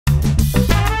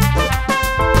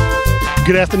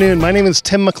Good afternoon. My name is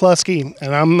Tim McCluskey,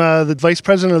 and I'm the Vice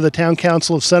President of the Town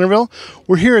Council of Centreville.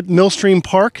 We're here at Millstream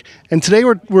Park, and today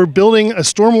we're building a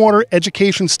stormwater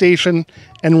education station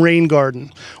and rain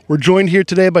garden. We're joined here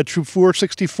today by Troop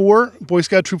 464, Boy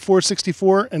Scout Troop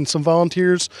 464, and some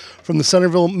volunteers from the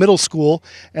Centreville Middle School.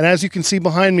 And as you can see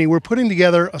behind me, we're putting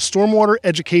together a stormwater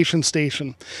education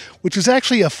station, which is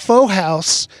actually a faux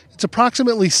house. It's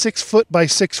approximately 6 foot by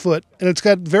 6 foot, and it's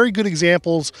got very good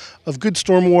examples of good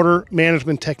stormwater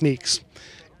management techniques.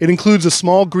 It includes a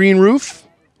small green roof,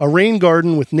 a rain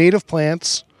garden with native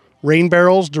plants, rain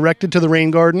barrels directed to the rain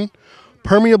garden,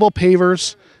 permeable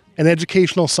pavers, and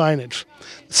educational signage.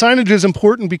 The signage is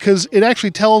important because it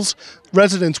actually tells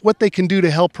residents what they can do to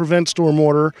help prevent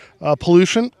stormwater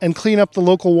pollution and clean up the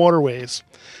local waterways.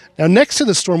 Now, next to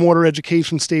the stormwater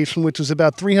education station, which is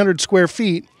about 300 square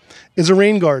feet, is a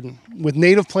rain garden with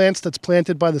native plants that's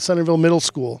planted by the Centreville Middle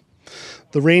School.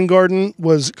 The rain garden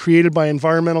was created by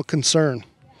Environmental Concern.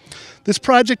 This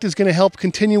project is going to help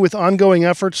continue with ongoing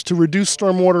efforts to reduce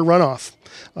stormwater runoff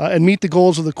and meet the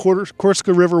goals of the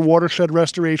Corsica River Watershed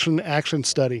Restoration Action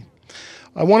Study.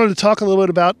 I wanted to talk a little bit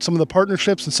about some of the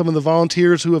partnerships and some of the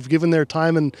volunteers who have given their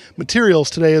time and materials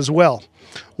today as well.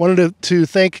 Wanted to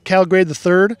thank CalGrade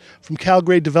III from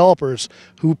CalGrade Developers,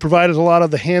 who provided a lot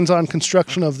of the hands-on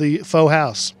construction of the faux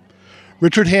house.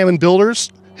 Richard Hammond Builders,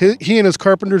 he and his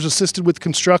carpenters assisted with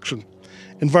construction.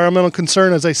 Environmental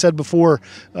Concern, as I said before,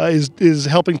 is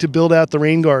helping to build out the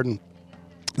rain garden.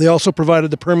 They also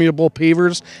provided the permeable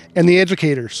pavers and the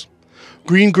educators.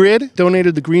 Green Grid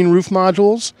donated the green roof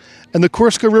modules, and the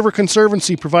Corsica River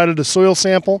Conservancy provided a soil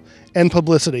sample and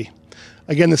publicity.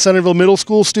 Again, the Centreville Middle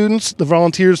School students, the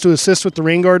volunteers to assist with the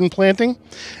rain garden planting,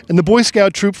 and the Boy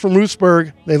Scout troop from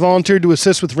Ruthsburg, they volunteered to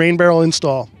assist with rain barrel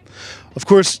install. Of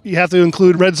course, you have to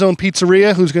include Red Zone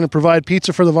Pizzeria, who's going to provide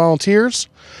pizza for the volunteers.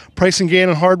 Price and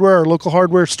Gannon Hardware, our local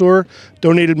hardware store,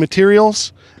 donated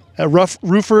materials.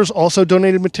 Roofers also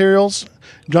donated materials.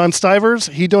 John Stivers,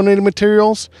 he donated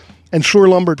materials. And Shore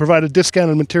Lumber provided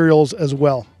discounted materials as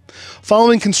well.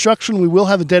 Following construction, we will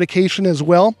have a dedication as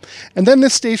well. And then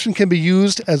this station can be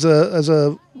used as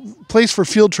a place for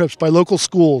field trips by local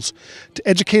schools to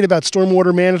educate about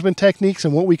stormwater management techniques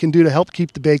and what we can do to help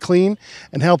keep the bay clean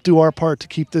and help do our part to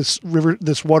keep this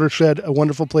watershed a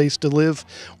wonderful place to live,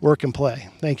 work, and play.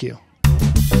 Thank you.